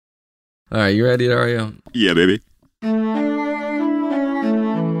All right, you ready, Dario? Yeah, baby.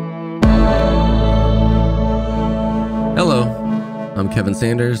 Hello, I'm Kevin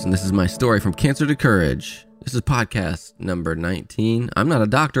Sanders, and this is my story from cancer to courage. This is podcast number 19. I'm not a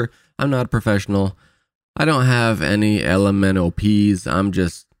doctor. I'm not a professional. I don't have any LMNOPs. I'm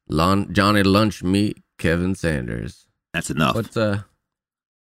just Johnny Lunch Meat Kevin Sanders. That's enough.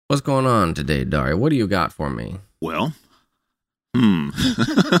 What's going on today, Dario? What do you got for me? Well,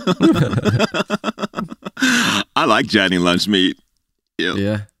 I like Johnny Lunch Meat.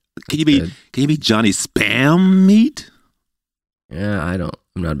 Yeah. Can you be Johnny Spam Meat? Yeah, I'm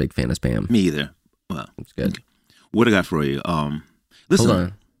not a big fan of spam. Me either. Well, It's good. what I got for you? Listen. Hold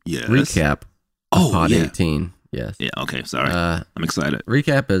on. Yes. Recap. Oh, Pod yeah. 18. Yes. Yeah. Okay. Sorry. I'm excited.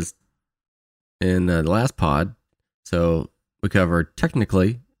 Recap is in the last pod. So we covered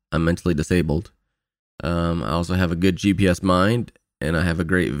technically I'm mentally disabled. I also have a good GPS mind and I have a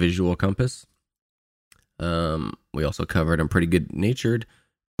great visual compass. We also covered I'm pretty good natured,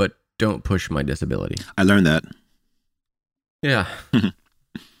 but don't push my disability. I learned that. Yeah.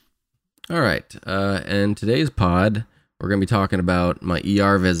 All right. And today's pod, we're going to be talking about my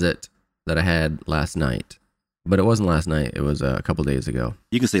ER visit that I had last night. But it wasn't last night. It was a couple days ago.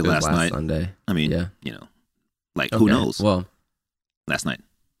 You can say It was last night. Sunday. I mean, Yeah. who knows? Well, Last night.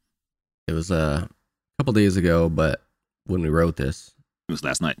 it was a couple days ago, but when we wrote this, It was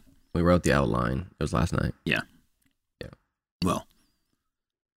last night. we wrote the outline. It was last night. Well.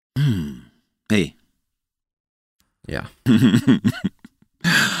 Hey. Yeah.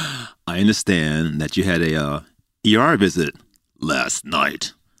 I understand that you had a ER visit last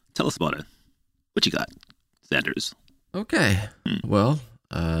night. Tell us about it. What you got, Sanders? Okay. Well,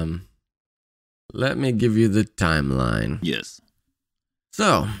 let me give you the timeline. Yes.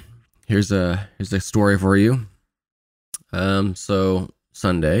 So, here's a story for you. So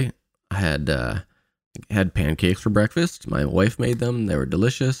Sunday, I had pancakes for breakfast. My wife made them. They were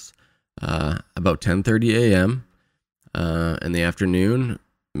delicious. About 10:30 a.m. In the afternoon,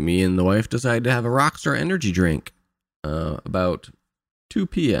 me and the wife decided to have a Rockstar energy drink. About 2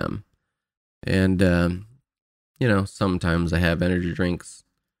 p.m. And sometimes I have energy drinks,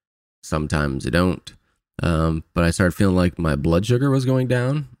 sometimes I don't. But I started feeling like my blood sugar was going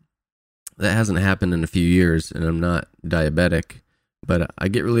down. That hasn't happened in a few years, and I'm not diabetic, but I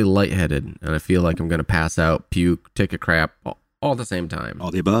get really lightheaded, and I feel like I'm going to pass out, puke, take a crap, all at the same time. All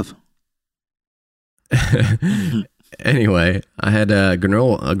the above. Anyway, I had a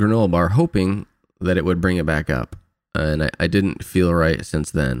granola bar, hoping that it would bring it back up, and I didn't feel right since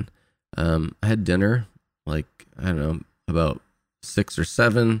then. I had dinner, about 6 or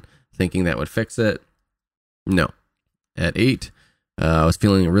 7, thinking that would fix it. No. At 8, I was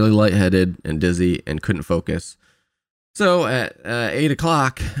feeling really lightheaded and dizzy and couldn't focus. So at 8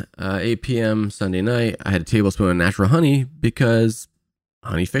 o'clock, 8 p.m. Sunday night, I had a tablespoon of natural honey because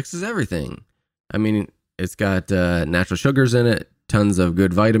honey fixes everything. I mean, it's got natural sugars in it, tons of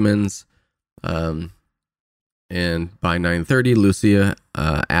good vitamins. And by 9:30, Lucia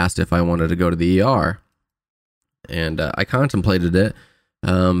asked if I wanted to go to the ER. And I contemplated it,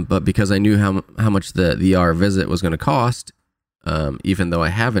 but because I knew how much the ER visit was going to cost, even though I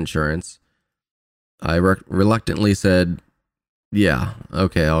have insurance, I reluctantly said, yeah,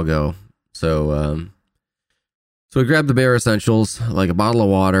 okay, I'll go. So we grabbed the bare essentials, like a bottle of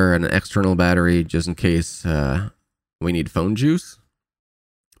water and an external battery, just in case we need phone juice,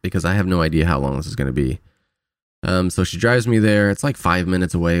 because I have no idea how long this is going to be. So she drives me there. It's like 5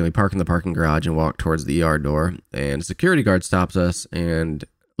 minutes away. We park in the parking garage and walk towards the ER door, and a security guard stops us, and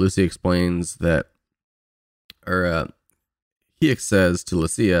Lucy explains that, he says to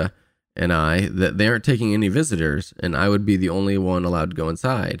Lucia and I that they aren't taking any visitors, and I would be the only one allowed to go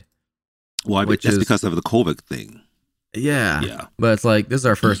inside. Well, that's because of the COVID thing. Yeah. Yeah. But it's like, this is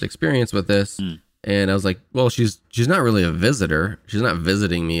our first experience with this. And I was like, well, she's not really a visitor. She's not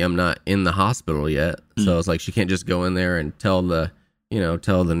visiting me. I'm not in the hospital yet. So it's like, she can't just go in there and tell the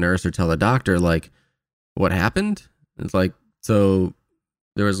nurse or tell the doctor, like, what happened. It's like, so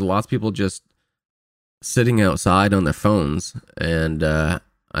there was lots of people just sitting outside on their phones. And I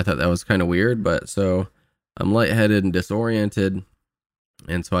thought that was kind of weird. But so I'm lightheaded and disoriented.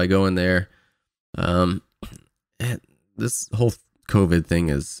 And so I go in there. This whole COVID thing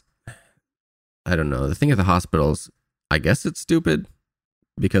is, I don't know. The thing at the hospitals, I guess it's stupid,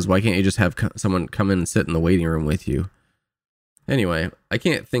 because why can't you just have someone come in and sit in the waiting room with you? Anyway, I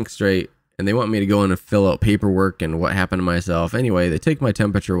can't think straight, and they want me to go in and fill out paperwork and what happened to myself. Anyway, they take my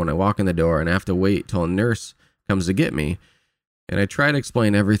temperature when I walk in the door, and I have to wait till a nurse comes to get me. And I try to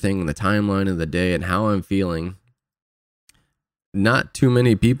explain everything in the timeline of the day and how I'm feeling. not too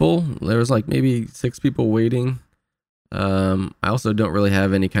many people. There was like maybe 6 people waiting. I also don't really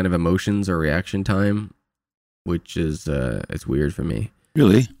have any kind of emotions or reaction time, which is it's weird for me.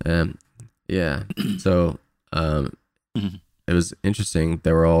 Really? Yeah. So Mhm. it was interesting.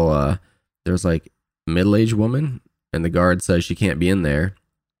 They were all there was like a middle-aged woman, and the guard says she can't be in there,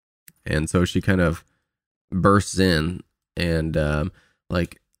 and so she kind of bursts in, and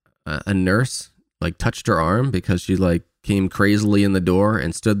like a nurse like touched her arm because she like came crazily in the door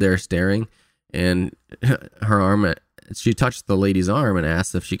and stood there staring, and her arm, she touched the lady's arm and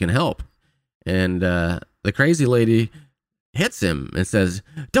asked if she can help, and the crazy lady hits him and says,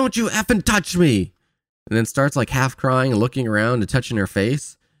 "Don't you effing touch me," and then starts like half crying and looking around and touching her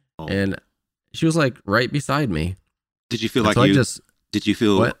face. Oh. And she was like right beside me. Did you feel And like so you? I just, Did you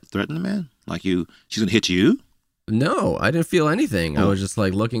feel what? threatened, man? Like she's gonna hit you? No, I didn't feel anything. I Oh. was just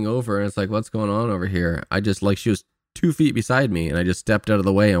like looking over, and it's like, what's going on over here? I just like, she was 2 feet beside me, and I just stepped out of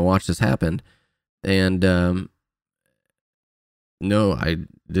the way and watched this happen. And no, I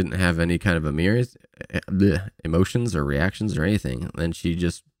didn't have any kind of emotions or reactions or anything. And she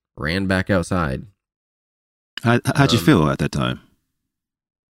just ran back outside. How'd you feel at that time?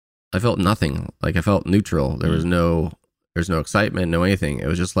 I felt nothing. Like, I felt neutral. There's no excitement, no anything. It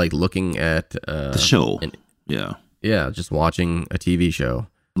was just like looking at The show. Yeah. yeah, just watching a TV show.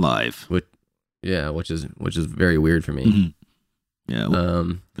 Live. Which is very weird for me. Mhm. Yeah.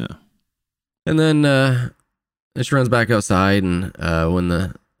 Yeah. And then she runs back outside, and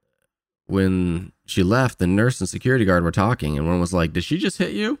when she left, the nurse and security guard were talking, and one was like, "Did she just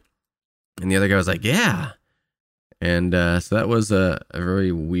hit you?" And the other guy was like, "Yeah." And so that was a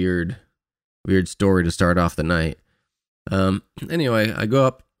very weird story to start off the night. Anyway, I go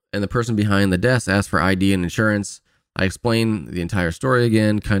up, and the person behind the desk asks for ID and insurance. I explain the entire story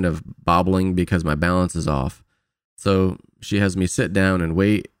again, kind of bobbling because my balance is off. So she has me sit down and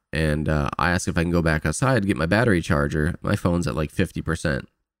wait, and I ask if I can go back outside to get my battery charger. My phone's at like 50%,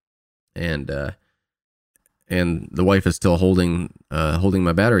 and the wife is still holding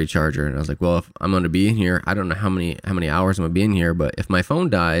my battery charger. And I was like, well, if I'm going to be in here, I don't know how many hours I'm going to be in here, but if my phone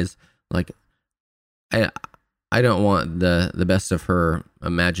dies, like, I don't want the best of her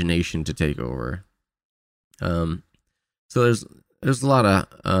imagination to take over. So there's a lot of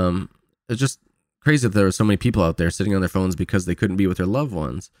it's just crazy that there were so many people out there sitting on their phones because they couldn't be with their loved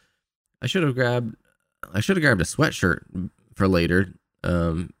ones. I should have grabbed a sweatshirt for later,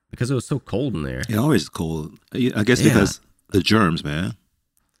 because it was so cold in there. It always is cold. I guess because the germs, man.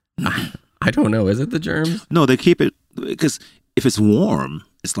 I don't know. Is it the germs? No, they keep it because if it's warm,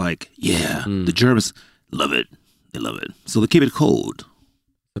 it's like, the germs love it. They love it. So they keep it cold.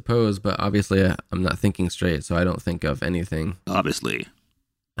 Suppose, but obviously I'm not thinking straight, so I don't think of anything. Obviously.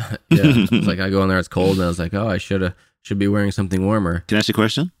 Yeah, it's like I go in there, it's cold, and I was like, oh, I should be wearing something warmer. Can I ask you a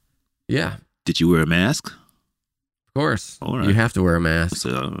question? Yeah, Did you wear a mask? of course. All right. You have to wear a mask.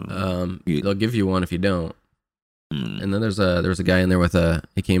 So, They'll give you one if you don't. mm, And then there was a guy in there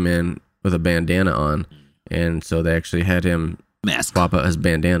he came in with a bandana on, and so they actually had him mask. swap out his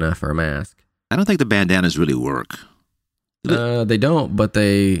bandana for a mask. I don't think the bandanas really work. They don't, but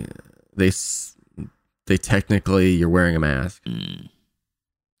they technically, you're wearing a mask.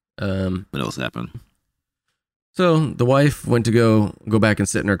 What else happened? So the wife went to go back and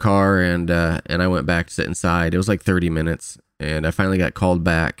sit in her car, and I went back to sit inside. It was like 30 minutes, and I finally got called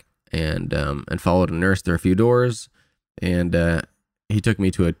back and followed a nurse through a few doors, and he took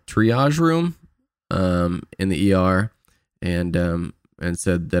me to a triage room in the ER, and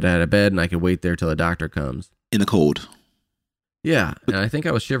said that I had a bed and I could wait there till the doctor comes. In the cold. Yeah, and I think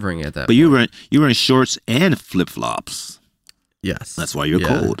I was shivering at that. But you were in shorts and flip flops. Yes, That's why you're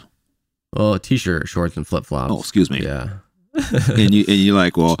cold. Well, a t-shirt, shorts, and flip flops. Oh, excuse me. Yeah. and you're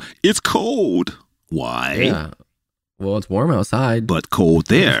like, well, it's cold. Why? Yeah. Well, it's warm outside. But cold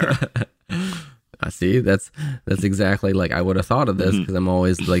there. I see. That's exactly like I would have thought of this, because I'm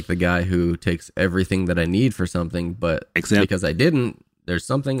always like the guy who takes everything that I need for something, but because I didn't, there's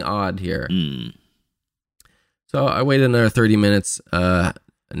something odd here. So I waited another 30 minutes.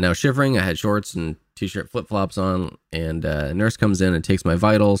 Now shivering, I had shorts and t-shirt, flip-flops on, and a nurse comes in and takes my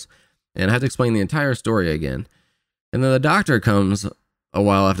vitals, and I have to explain the entire story again. And then the doctor comes a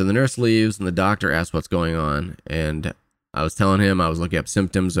while after the nurse leaves, and the doctor asks what's going on, and I was telling him I was looking up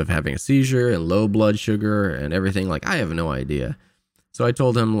symptoms of having a seizure and low blood sugar and everything. Like, I have no idea. So I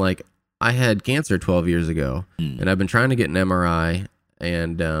told him, like, I had cancer 12 years ago, and I've been trying to get an MRI,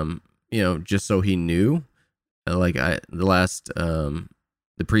 and just so he knew. Like, the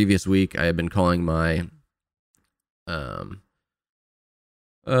previous week I had been calling my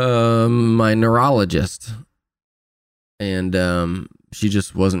my neurologist, and she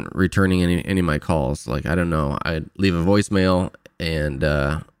just wasn't returning any of my calls. Like, I don't know, I'd leave a voicemail and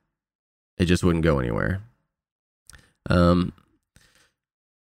it just wouldn't go anywhere.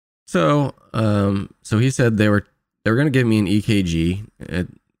 So he said they were going to give me an EKG.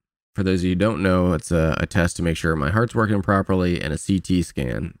 For those of you who don't know, it's a test to make sure my heart's working properly, and a CT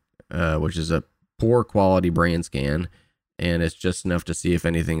scan, which is a poor quality brain scan, and it's just enough to see if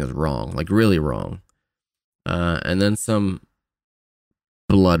anything is wrong, like really wrong. And then some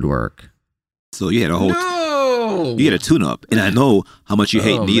blood work. So you had a whole you had a tune-up, and I know how much you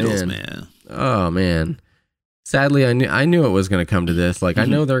hate needles, man. Oh man. Sadly, I knew it was going to come to this. Like, I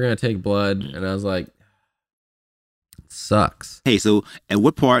know they're going to take blood, and I was like, sucks. Hey, so at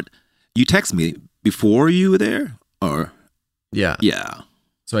what part you text me before you were there, or yeah.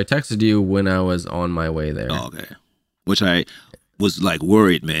 So I texted you when I was on my way there. Oh, okay. Which I was like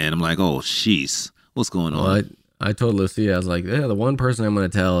worried, man. I'm like, oh, jeez, what's going on? Well, I told Lucia, I was like, yeah, the one person I'm going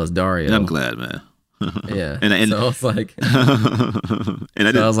to tell is Dario. And I'm glad, man. Yeah. and so I was like, I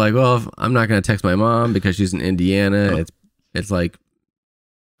was like, well, I'm not going to text my mom because she's in Indiana. Oh. It's like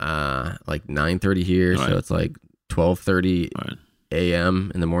 9:30 here, right. So it's like 12:30 right.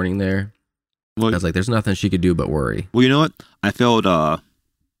 a.m. in the morning there. Well, I was like, there's nothing she could do but worry. Well, you know what? I felt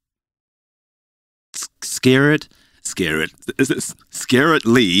scaredly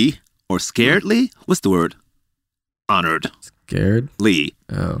or scaredly? What's the word? Honored. Scared? Lee.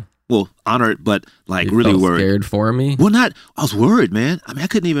 Oh. Well, honored, but like you really felt worried. Scared for me? Well, I was worried, man. I mean, I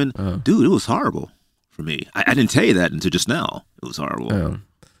couldn't even. Oh. Dude, it was horrible for me. I didn't tell you that until just now. It was horrible. Oh.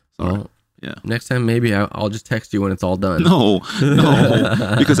 Well, yeah. Next time, maybe I'll just text you when it's all done. No,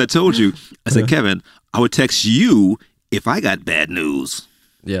 because I told you. I said, Kevin, I would text you if I got bad news.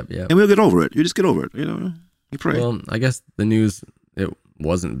 Yep. And we'll get over it. You just get over it. You know, you pray. Well, I guess the news, it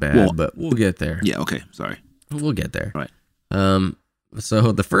wasn't bad, but we'll get there. Yeah. Okay. Sorry. We'll get there. Right.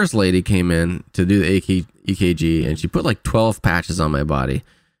 So the first lady came in to do the EKG, and she put like 12 patches on my body.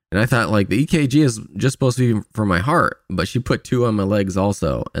 And I thought, like, the EKG is just supposed to be for my heart, but she put 2 on my legs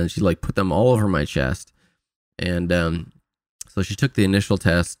also, and she like put them all over my chest. And so she took the initial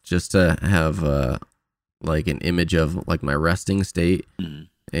test just to have like an image of like my resting state. Mm-hmm.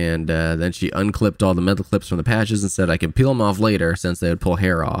 And then she unclipped all the metal clips from the patches and said I could peel them off later since they would pull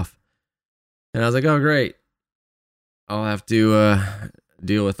hair off. And I was like, oh, great. I'll have to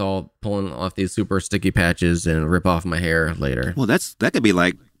deal with all pulling off these super sticky patches and rip off my hair later. Well, that could be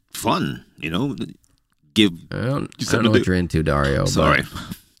like fun, you know. I don't know what you're into, Dario. Sorry,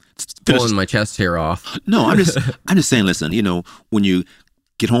 pulling my chest hair off. No, I'm just saying. Listen, you know, when you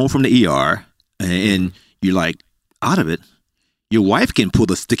get home from the ER and you're like out of it, your wife can pull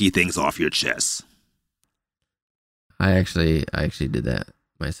the sticky things off your chest. I actually did that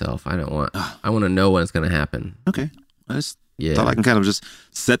myself. I want to know when it's going to happen. Okay. I thought I can kind of just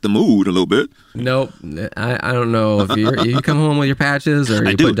set the mood a little bit. Nope. I don't know if you come home with your patches or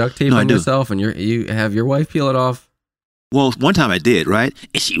you put duct tape on yourself and you have your wife peel it off. Well, one time I did, right?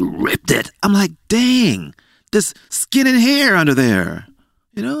 And she ripped it. I'm like, dang, there's skin and hair under there.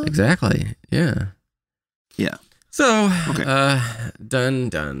 You know? Exactly. Yeah. Yeah. So, okay. Done.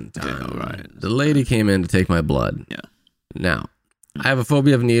 Yeah, all right. The lady came in to take my blood. Yeah. Now, I have a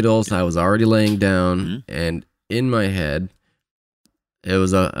phobia of needles. I was already laying down, and in my head, I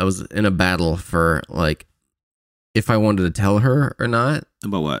was in a battle for like if I wanted to tell her or not.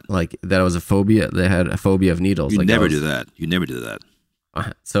 About what? Like that I was a phobia. They had a phobia of needles. You like never do that. You never do that.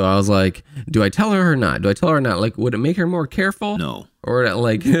 So I was like, do I tell her or not? Like, would it make her more careful? No. Or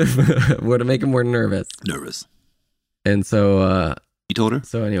like, would it make her more nervous? Nervous. And so you told her?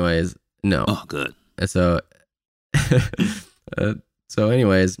 So anyways, no. Oh, good. And so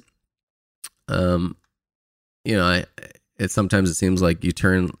anyways, you know, sometimes it seems like you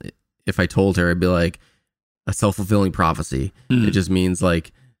turn, if I told her, it'd be like a self-fulfilling prophecy. Mm. It just means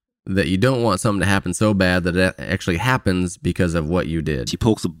like that you don't want something to happen so bad that it actually happens because of what you did. She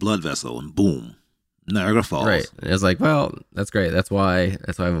pokes a blood vessel and boom, Niagara Falls. Right. And it's like, well, that's great. That's why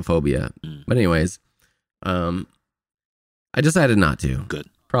I have a phobia. Mm. But anyways, I decided not to. Good.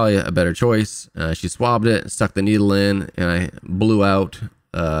 Probably a better choice. She swabbed it, stuck the needle in, and I blew out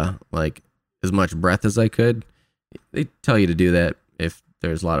like as much breath as I could. They tell you to do that if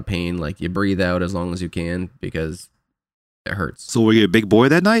there's a lot of pain. Like you breathe out as long as you can because it hurts. So were you a big boy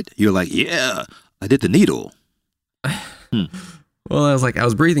that night? You're like, yeah, I did the needle. Well, I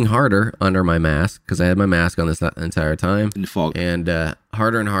was breathing harder under my mask because I had my mask on this entire time. In the fog. And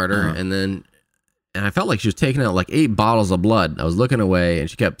harder and harder. And I felt like she was taking out like 8 bottles of blood. I was looking away and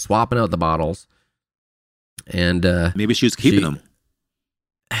she kept swapping out the bottles. And maybe she was keeping them.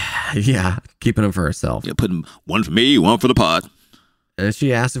 Yeah, keeping them for herself. Yeah, putting one for me, one for the pod. And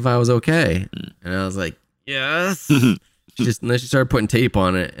she asked if I was okay. And I was like, yes. And then she started putting tape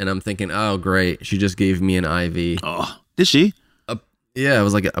on it. And I'm thinking, oh, great. She just gave me an IV. Oh, did she? Yeah, it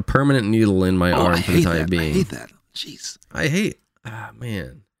was like a permanent needle in my arm for the time being. I hate that. Jeez.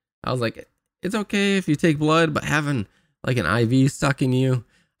 Man. I was like, it's okay if you take blood, but having like an IV stuck in you.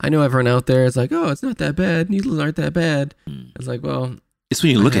 I know everyone out there is like, oh, it's not that bad. Needles aren't that bad. It's like, well. It's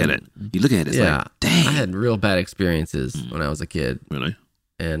when you look at it. You look at it, it's like, dang. I had real bad experiences when I was a kid. Really?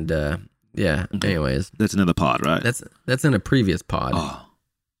 And yeah, anyways. That's another pod, right? That's in a previous pod.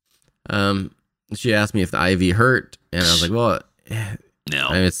 Oh. She asked me if the IV hurt, and I was like, well, No.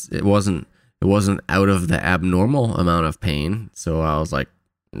 I mean, it wasn't out of the abnormal amount of pain. So I was like,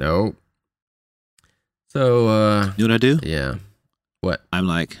 no. So you know what I do? Yeah. What? I'm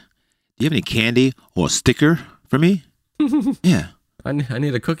like, do you have any candy or a sticker for me? Yeah. I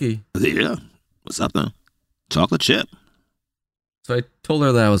need a cookie. Yeah. What's up, though? Chocolate chip. So I told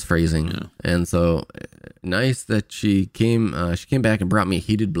her that I was freezing. Yeah. And so nice that she came back and brought me a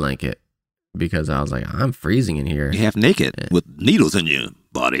heated blanket because I was like, I'm freezing in here. You're half naked with needles in your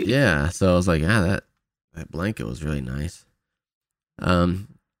body. Yeah. So I was like, that blanket was really nice. But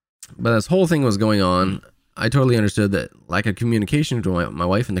this whole thing was going on. I totally understood that lack of communication with my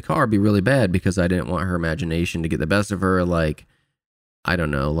wife in the car would be really bad because I didn't want her imagination to get the best of her. Like, I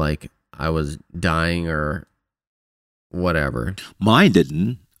don't know, like I was dying or whatever. Mine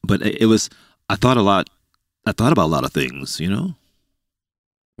didn't, but it was, I thought about a lot of things, you know?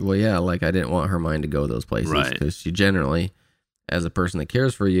 Well, yeah, like I didn't want her mind to go those places. Right. Because she generally, as a person that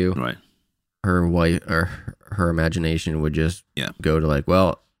cares for you, Right. her wife or her imagination would just go to like,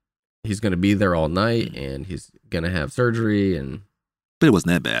 well, he's going to be there all night and he's going to have surgery. But it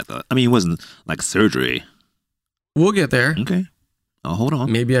wasn't that bad, though. I mean, it wasn't like surgery. We'll get there. Okay. Oh, hold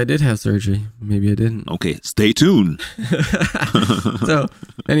on. Maybe I did have surgery. Maybe I didn't. Okay, stay tuned. So,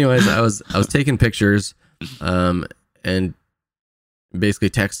 anyways, I was taking pictures, and basically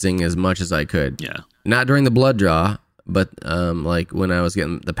texting as much as I could. Yeah. Not during the blood draw, but like when I was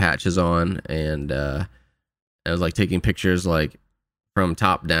getting the patches on, and I was like taking pictures like from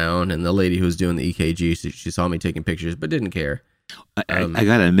top down. And the lady who was doing the EKG, she saw me taking pictures, but didn't care. I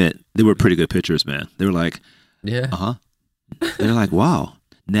gotta admit, they were pretty good pictures, man. They were like, yeah. They're like, wow,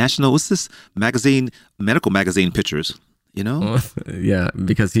 national, what's this magazine, medical magazine pictures, you know? Yeah,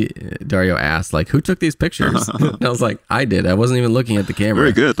 because Dario asked, like, who took these pictures? And I was like, I did. I wasn't even looking at the camera.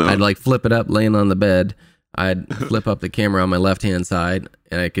 Very good, though. I'd like flip it up laying on the bed. I'd flip up the camera on my left-hand side,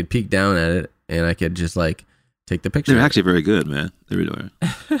 and I could peek down at it, and I could just like take the picture. They're actually very good, man. They really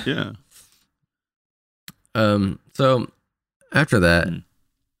are. Yeah. So after that,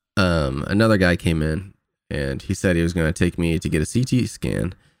 another guy came in. And he said he was going to take me to get a CT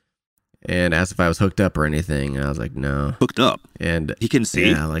scan and asked if I was hooked up or anything. And I was like, no. Hooked up? And he can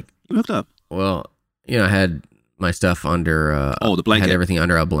see? Yeah, like. You hooked up? Well, I had my stuff under. the blanket? I had everything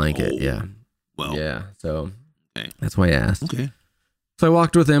under a blanket, oh, yeah. Well. Yeah, so that's why I asked. Okay. So I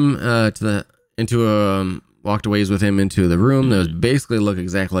walked with him walked a ways with him into the room that was basically looked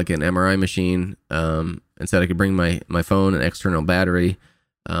exactly like an MRI machine, and said I could bring my phone and external battery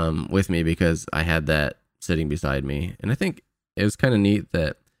with me because I had that sitting beside me. And I think it was kind of neat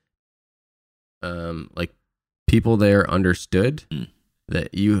that like people there understood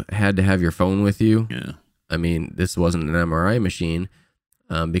that you had to have your phone with you. Yeah. I mean, this wasn't an MRI machine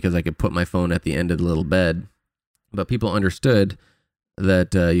because I could put my phone at the end of the little bed, but people understood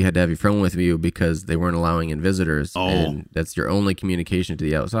that you had to have your phone with you because they weren't allowing in visitors, and that's your only communication to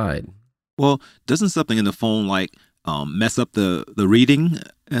the outside. Well, doesn't something in the phone like mess up the reading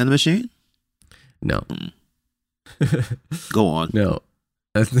in the machine? No. Go on. No.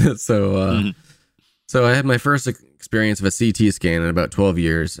 So I had my first experience of a CT scan in about 12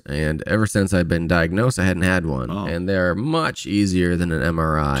 years, and ever since I've been diagnosed, I hadn't had one. Oh. And they're much easier than an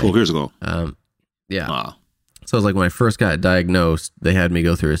MRI. 12 years ago. Yeah. Wow. So it was like when I first got diagnosed, they had me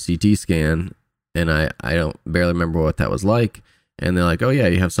go through a CT scan, and I don't barely remember what that was like. And they're like, oh yeah,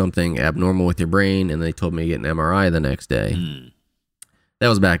 you have something abnormal with your brain, and they told me to get an MRI the next day. That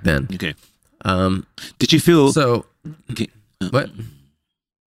was back then. Okay. Did you feel so? Okay. What?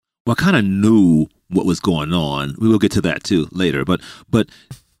 Well, I kind of knew what was going on. We will get to that too later. But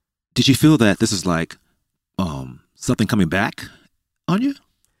did you feel that this is like something coming back on you?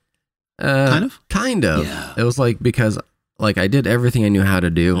 Kind of. Yeah. It was like because like I did everything I knew how to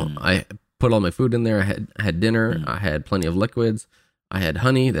do. I put all my food in there. I had dinner. I had plenty of liquids. I had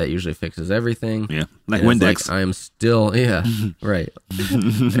honey that usually fixes everything. Yeah, like and Windex. Like I'm still right.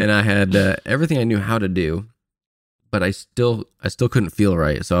 And I had everything I knew how to do, but I still couldn't feel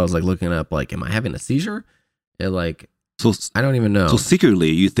right. So I was like looking up, like, am I having a seizure? And like, So I don't even know. so secretly,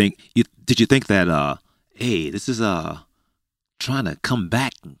 did you think that hey, this is trying to come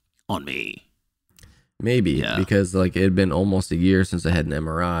back on me? Maybe Yeah. because like it had been almost a year since I had an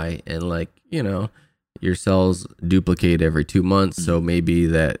MRI, and like, you know, your cells duplicate every 2 months, so maybe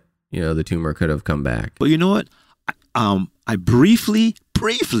that, you know, the tumor could have come back. But you know what? I briefly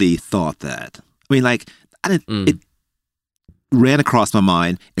thought that. I mean, like, I didn't. It ran across my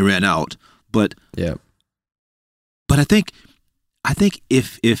mind. It ran out. But Yeah. I think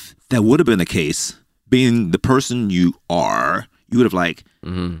if that would have been the case, being the person you are, you would have like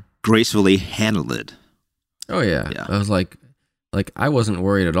gracefully handled it. Oh yeah. Yeah. I was like I wasn't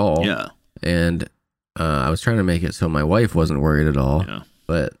worried at all. Yeah. And I was trying to make it so my wife wasn't worried at all. Yeah.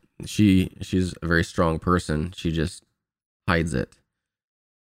 But she's a very strong person. She just hides it.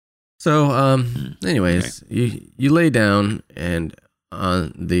 So anyways, you lay down and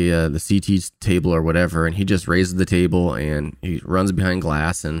on the CT table or whatever, and he just raises the table and he runs behind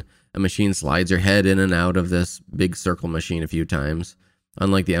glass, and a machine slides your head in and out of this big circle machine a few times.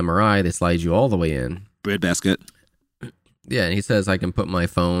 Unlike the MRI, they slide you all the way in. Breadbasket. Yeah, and he says I can put my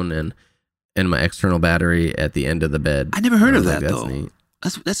phone and my external battery at the end of the bed. I never heard I of was that like, though. Neat.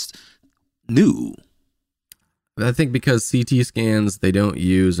 That's new. I think because CT scans, they don't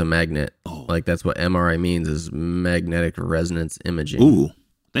use a magnet. Oh. Like that's what MRI means, is magnetic resonance imaging. Ooh,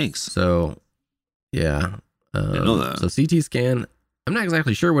 thanks. So, yeah. Didn't know that. So CT scan, I'm not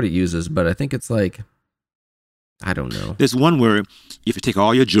exactly sure what it uses, but I think it's like, I don't know. There's one where you have to take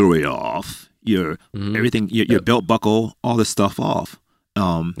all your jewelry off, your everything, your belt buckle, all this stuff off.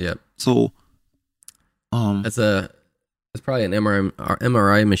 Yep. So, It's probably an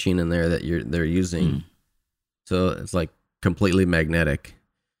MRI machine in there that they're using. So it's like completely magnetic.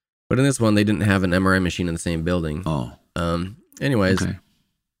 But in this one, they didn't have an MRI machine in the same building. oh, Anyways, okay.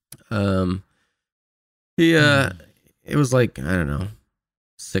 It was like, I don't know,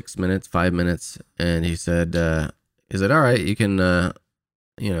 6 minutes, 5 minutes, and he said, "Is it all right? You can,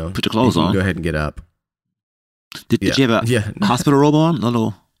 you know, Put your clothes you can on." Go ahead and get up." Did you have a hospital robe on?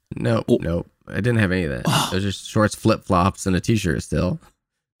 No. No, Oh. nope. I didn't have any of that. It was just shorts, flip flops, and a t-shirt. Still,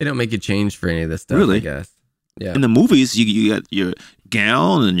 they don't make you change for any of this stuff. Really? I guess. Yeah. In the movies, you got your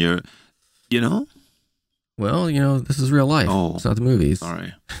gown and your, you know. Well, you know, this is real life. Oh. It's not the movies. All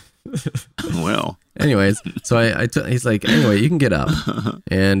right. Well. Anyways, so he's like, anyway, you can get up,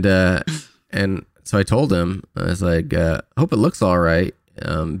 and so I told him, I was like, hope it looks all right,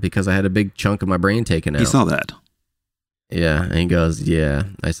 because I had a big chunk of my brain taken out. He saw that. Yeah, and he goes, yeah,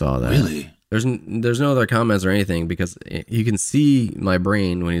 I saw that. Really? There's no other comments or anything because you can see my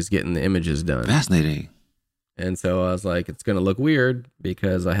brain when he's getting the images done. Fascinating. And so I was like, it's gonna look weird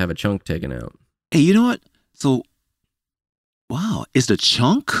because I have a chunk taken out. Hey, you know what? So, wow, is the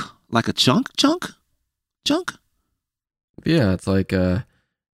chunk like a chunk? Yeah, it's like an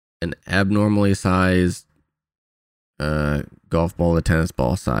abnormally sized golf ball to tennis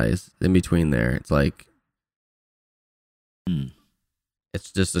ball size. In between there, it's like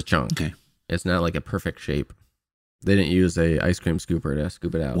it's just a chunk. Okay. It's not like a perfect shape. They didn't use a ice cream scooper to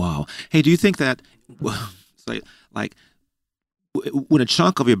scoop it out. Wow. Hey, do you think that, like, when a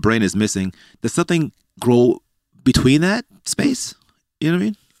chunk of your brain is missing, does something grow between that space? You know what I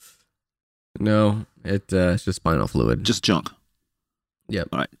mean? No, it's just spinal fluid. Just junk. Yep.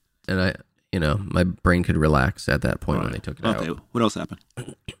 All right. And my brain could relax at that point when they took it out. Okay. What else happened?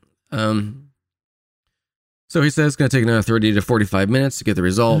 So he says it's going to take another 30 to 45 minutes to get the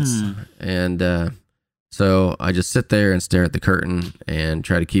results. And so I just sit there and stare at the curtain and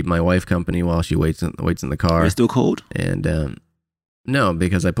try to keep my wife company while she waits in the car. Are you still cold? And no,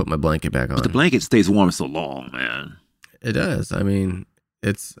 because I put my blanket back on. But the blanket stays warm so long, man. It does. I mean,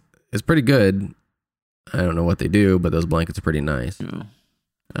 it's pretty good. I don't know what they do, but those blankets are pretty nice. Yeah.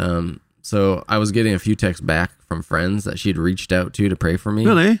 So I was getting a few texts back from friends that she'd reached out to pray for me.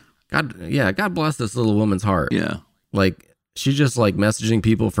 Really? God bless this little woman's heart. Yeah. Like she's just like messaging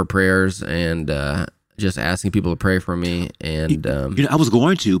people for prayers and just asking people to pray for me. And I was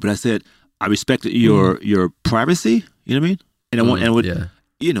going to, but I said I respected your privacy. You know what I mean?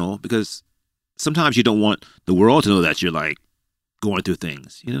 And because sometimes you don't want the world to know that you're like going through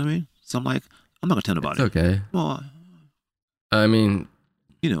things. You know what I mean? So I'm like, I'm not gonna tell nobody. It's okay. Well, I mean,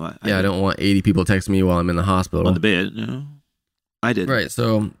 I don't want 80 people texting me while I'm in the hospital on the bed. I did. Right.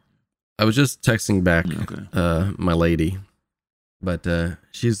 So I was just texting back my lady, but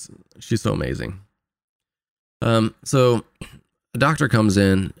she's so amazing. So a doctor comes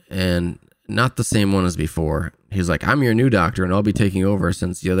in and not the same one as before. He's like, I'm your new doctor and I'll be taking over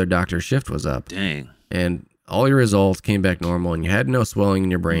since the other doctor's shift was up. Dang. And all your results came back normal and you had no swelling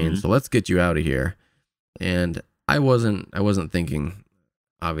in your brain. So let's get you out of here. And I wasn't thinking,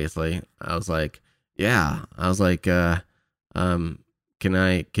 obviously. I was like, yeah. I was like, can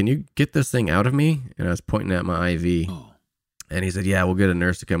you get this thing out of me? And I was pointing at my IV. Oh. And he said, yeah, we'll get a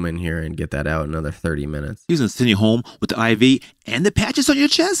nurse to come in here and get that out in another 30 minutes. He was going to send you home with the IV and the patches on your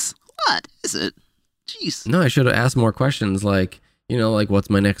chest? What is it? Jeez. No, I should have asked more questions like, like what's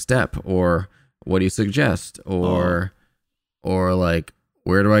my next step? Or what do you suggest? Or like,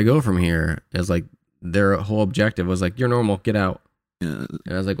 where do I go from here? It's like their whole objective was like, you're normal, get out. Yeah. And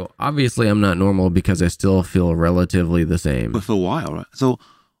I was like, well, obviously I'm not normal because I still feel relatively the same. But for a while, right? So,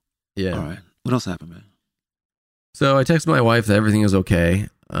 yeah. All right. What else happened, man? So I texted my wife that everything is okay.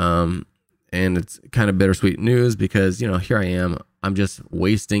 And it's kind of bittersweet news because, here I am. I'm just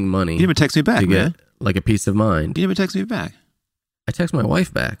wasting money. You didn't even text me back, to man. Get like a peace of mind. You didn't even text me back. I text my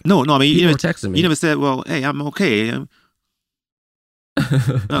wife back. No, I mean, you never texted me. You never said, well, hey, I'm okay.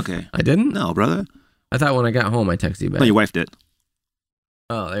 Okay. I didn't? No, brother. I thought when I got home, I texted you back. No, your wife did.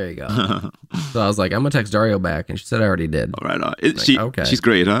 Oh, there you go. So I was like, I'm going to text Dario back. And she said I already did. All right. Okay. She's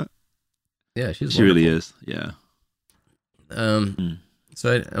great, huh? Yeah, she really is. Yeah.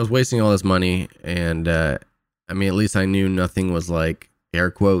 So I was wasting all this money. And, at least I knew nothing was like,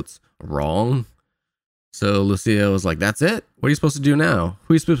 air quotes, wrong. So Lucia was like, that's it? What are you supposed to do now?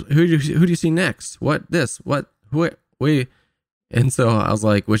 Who do you see next? What this? What? Wait. And so I was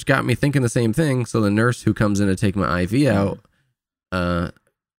like, which got me thinking the same thing. So the nurse who comes in to take my IV out,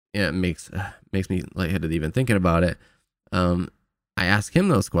 it makes me lightheaded even thinking about it. I asked him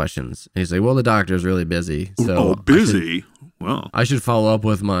those questions. And he's like, well, the doctor's really busy. So busy? Well, I should follow up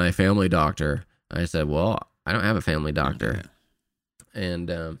with my family doctor. I said, well, I don't have a family doctor. Okay. And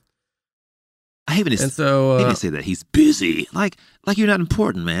I hate when they say that he's busy. Like you're not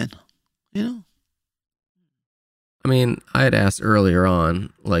important, man. I had asked earlier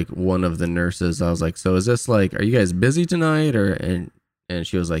on, like one of the nurses, I was like, so is this like, are you guys busy tonight? And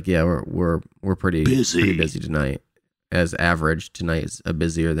she was like, yeah, we're pretty busy tonight. As average, tonight's a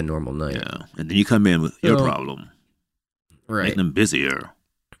busier than normal night. Yeah. And then you come in with your problem. Right. Making them busier.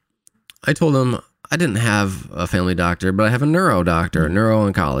 I told him I didn't have a family doctor, but I have a neuro doctor, a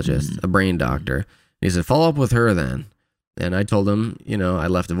neuro-oncologist, a brain doctor. And he said, follow up with her then. And I told him, I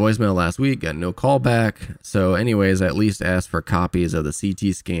left a voicemail last week, got no call back. So anyways, I at least asked for copies of the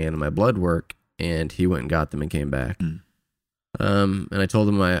CT scan and my blood work, and he went and got them and came back. And I told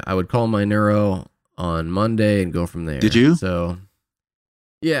him I would call my neuro on Monday and go from there. Did you? So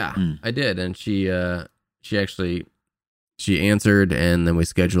yeah, I did. And she answered, and then we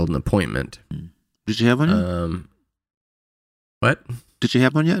scheduled an appointment. Did you have one yet? What? Did you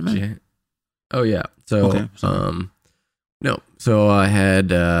have one yet, man? Oh yeah. So okay, no. So I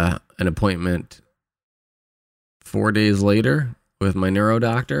had an appointment 4 days later with my neuro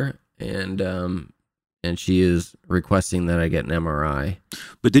doctor, and she is requesting that I get an MRI.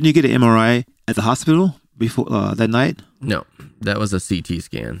 But didn't you get an MRI at the hospital before that night? No, that was a CT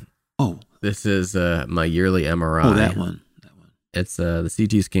scan. Oh, this is my yearly MRI. Oh, that one. It's the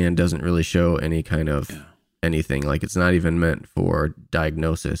CT scan doesn't really show any kind of anything. Like it's not even meant for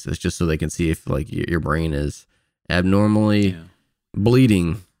diagnosis. It's just so they can see if like your brain is abnormally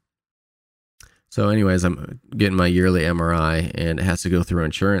bleeding. So anyways, I'm getting my yearly MRI, and it has to go through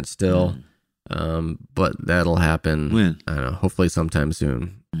insurance still. But that'll happen when? I don't know, hopefully sometime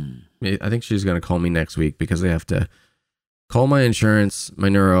soon. I think she's going to call me next week because they have to call my insurance. My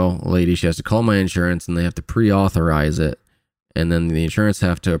neuro lady, she has to call my insurance, and they have to pre-authorize it, and then the insurance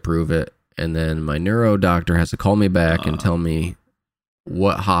have to approve it, and then my neuro doctor has to call me back and tell me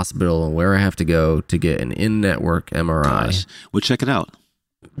what hospital and where I have to go to get an in-network MRI. Gosh. We'll check it out.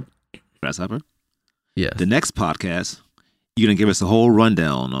 Grasshopper? Yes. The next podcast, you're going to give us a whole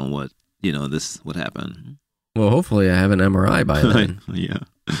rundown on what happened. Well, hopefully I have an MRI by then. Yeah.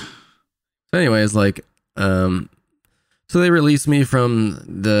 So anyways, so they released me from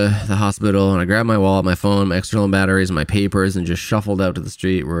the hospital, and I grabbed my wallet, my phone, my external batteries, and my papers, and just shuffled out to the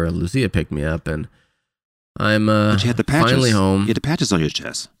street where Lucia picked me up. And I'm but you had the patches. Finally home. You had the patches on your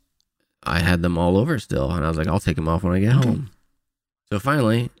chest. I had them all over still, and I was like, I'll take them off when I get home. So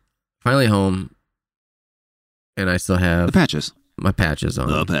finally home, and I still have the patches. My patches on.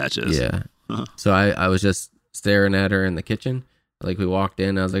 The patches. Yeah. So I was just staring at her in the kitchen. Like we walked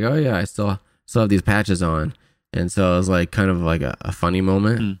in, I was like, oh yeah, I still have these patches on. And so it was like kind of like a funny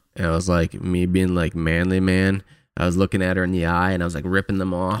moment. And I was like me being like manly man. I was looking at her in the eye, and I was like ripping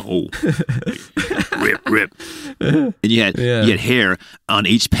them off. Oh, rip. And you had hair on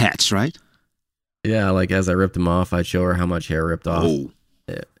each patch, right? Yeah, like as I ripped them off, I'd show her how much hair ripped off. Oh,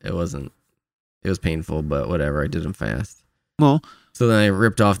 it wasn't it was painful, but whatever. I did them fast. Well, so then I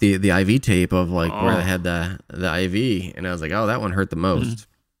ripped off the IV tape of like where I had the IV, and I was like, oh, that one hurt the most.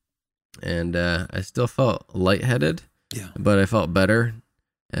 And I still felt lightheaded, but I felt better,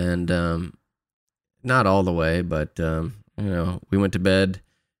 and not all the way, but we went to bed,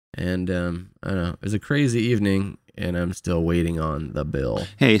 and I don't know, it was a crazy evening, and I'm still waiting on the bill.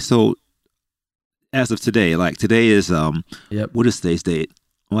 Hey, so as of today, like today is what is today's date?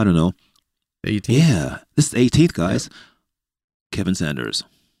 Oh, I don't know. 18th? Yeah, this is the 18th, guys. Yep. Kevin Sanders.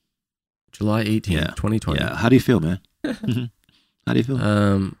 July 18th, 2020. Yeah. How do you feel, man? How do you feel?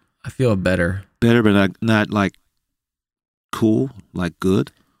 I feel better. Better, but not like cool, like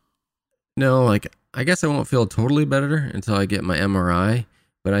good? No, like I guess I won't feel totally better until I get my MRI,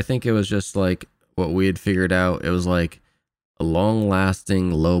 but I think it was just like what we had figured out. It was like a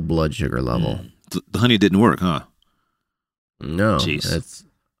long-lasting low blood sugar level. The honey didn't work, huh? No. Jeez.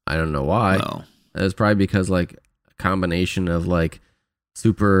 I don't know why. Well, it's probably because like a combination of like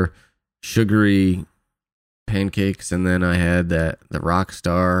super sugary pancakes, and then I had the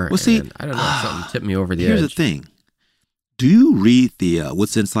Rockstar. Well, see, I don't know, something tipped me over the edge. Here's the thing. Do you read the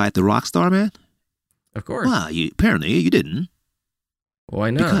what's inside the Rockstar, man? Of course. Well, apparently you didn't. Why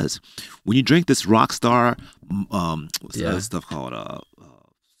not? Because when you drink this Rockstar, what's that stuff called?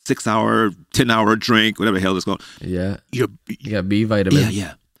 6 hour, 10-hour drink, whatever the hell it's called. Yeah. You got B vitamins.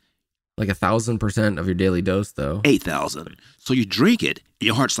 Yeah. Like 1,000% of your daily dose, though. 8,000. So you drink it,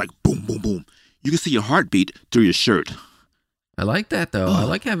 your heart's like boom, boom, boom. You can see your heartbeat through your shirt. I like that, though. I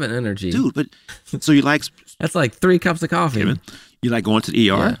like having energy. Dude, but so you like... That's like 3 cups of coffee. Kevin, you like going to the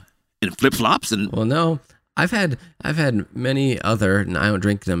ER and flip-flops? And well, no. I've had many other, and I don't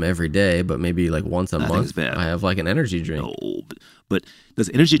drink them every day, but maybe like once a month. I have like an energy drink. No, but does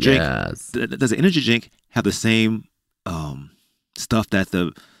energy drink? Yes. Does an energy drink have the same stuff that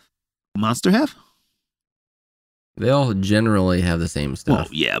the Monster have? They all generally have the same stuff.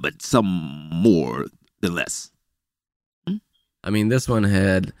 Well, yeah, but some more than less. I mean, this one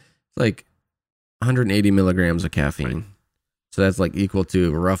had like 180 milligrams of caffeine. Right. So that's like equal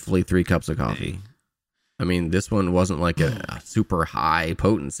to roughly 3 cups of coffee. Dang. I mean, this one wasn't like a super high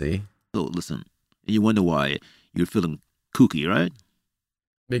potency. So listen, you wonder why you're feeling kooky, right?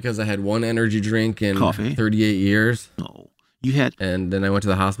 Because I had one energy drink in coffee. 38 years. No. You had... And then I went to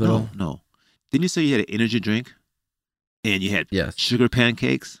the hospital. No. Didn't you say you had an energy drink? And you had yes. sugar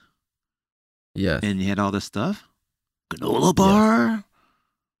pancakes? Yes. And you had all this stuff? Granola bar?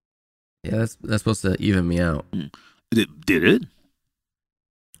 Yes. Yeah, that's supposed to even me out. Did it?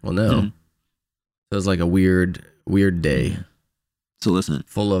 Well, no. So it was like a weird day. So listen.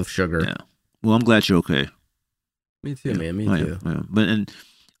 Full of sugar. Yeah. Well, I'm glad you're okay. Me too, man. Me too. Yeah. But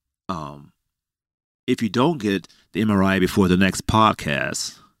if you don't get the MRI before the next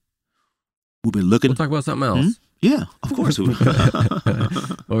podcast, we'll be looking. We'll talk about something else. Yeah, of course. What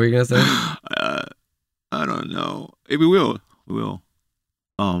were you gonna say? I don't know. We will.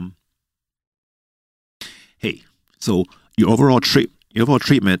 Hey, so your overall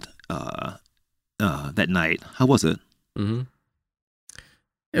treatment that night, how was it? Mm-hmm.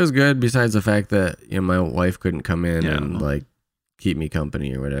 It was good. Besides the fact that my wife couldn't come in and like keep me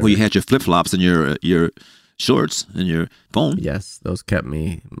company or whatever. Well, you had your flip flops and your shorts and your phone. Yes, those kept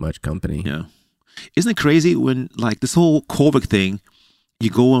me much company. Yeah, isn't it crazy when like this whole COVID thing? You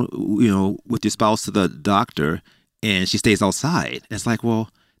go, with your spouse to the doctor, and she stays outside. It's like,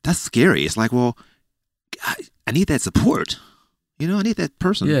 well, that's scary. It's like, well, I need that support. I need that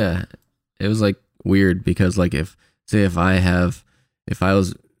person. Yeah, it was like weird because like if I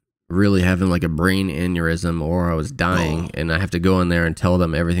was really having like a brain aneurysm or I was dying and I have to go in there and tell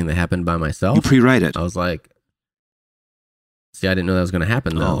them everything that happened by myself. You pre-write it. I was like, see, I didn't know that was going to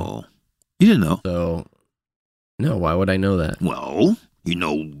happen though. Oh, you didn't know? So, no, why would I know that? Well, you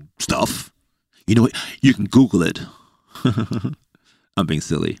know stuff. You can Google it. I'm being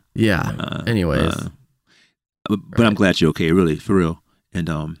silly. Yeah. Anyways. But I'm glad you're okay, really, for real.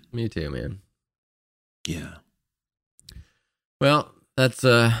 And me too, man. Yeah. Well, that's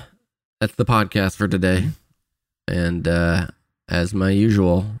the podcast for today. And as my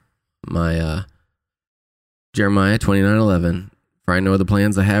usual, my Jeremiah 29:11, for I know the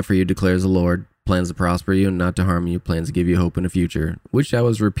plans I have for you, declares the Lord, plans to prosper you and not to harm you, plans to give you hope in the future, which I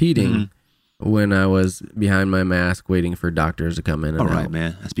was repeating when I was behind my mask waiting for doctors to come in. All right,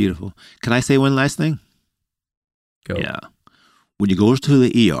 man. That's beautiful. Can I say one last thing? Go. Yeah. When you go to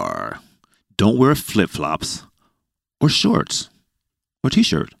the ER, don't wear flip-flops or shorts or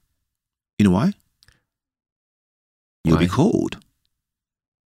t-shirt. You know why? You'll be cold.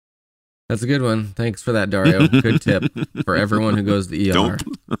 That's a good one. Thanks for that, Dario. Good tip for everyone who goes to the ER. Don't.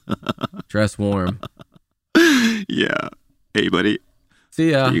 Dress warm. Yeah. Hey, buddy.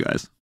 See ya. See you guys.